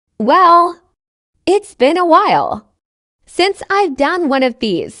Well, it's been a while since I've done one of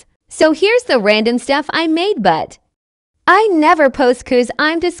these, so here's the random stuff I made, but I never post 'cause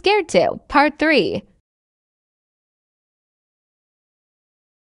I'm too scared to. Part 3.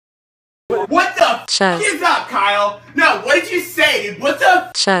 What the f is up, Kyle? No, what did you say, dude? What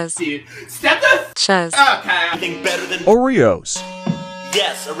the f, dude? Step the f. Okay. I think better than Oreos.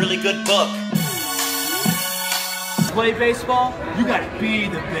 Yes, a really good book. Play baseball, you gotta be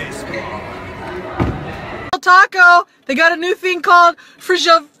the baseball. Taco, they got a new thing called free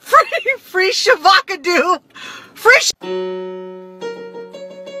shavakadoo.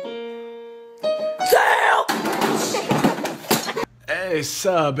 Hey,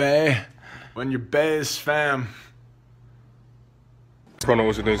 sub, eh? When your bae's fam.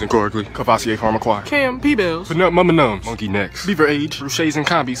 Pronouns and things incorrectly. Cavassier Pharmacoi. Cam, P-Bills. Banut Mama Nums. Monkey Necks. Beaver Age. Ruches and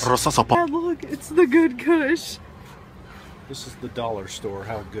Combis. Yeah, look, it's the good kush. This is the dollar store.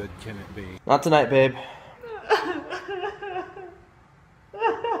 How good can it be? Not tonight, babe.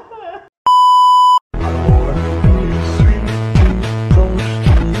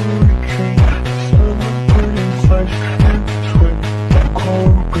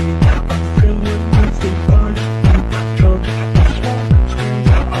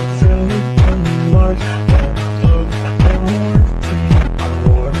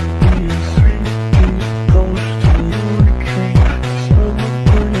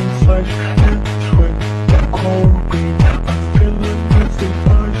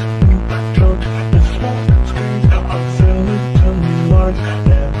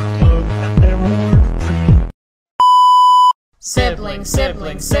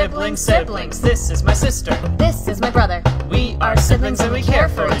 Siblings. This is my sister. This is my brother. We are siblings and we care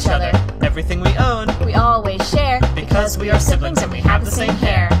for each other. Everything we own, we always share. Because we are siblings and we have the same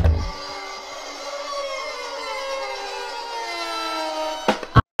hair.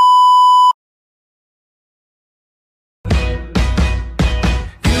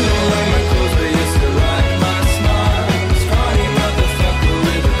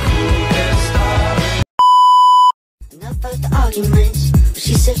 Arguments,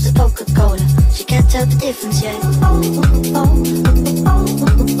 she sips the Coca-Cola. She can't tell the difference yet.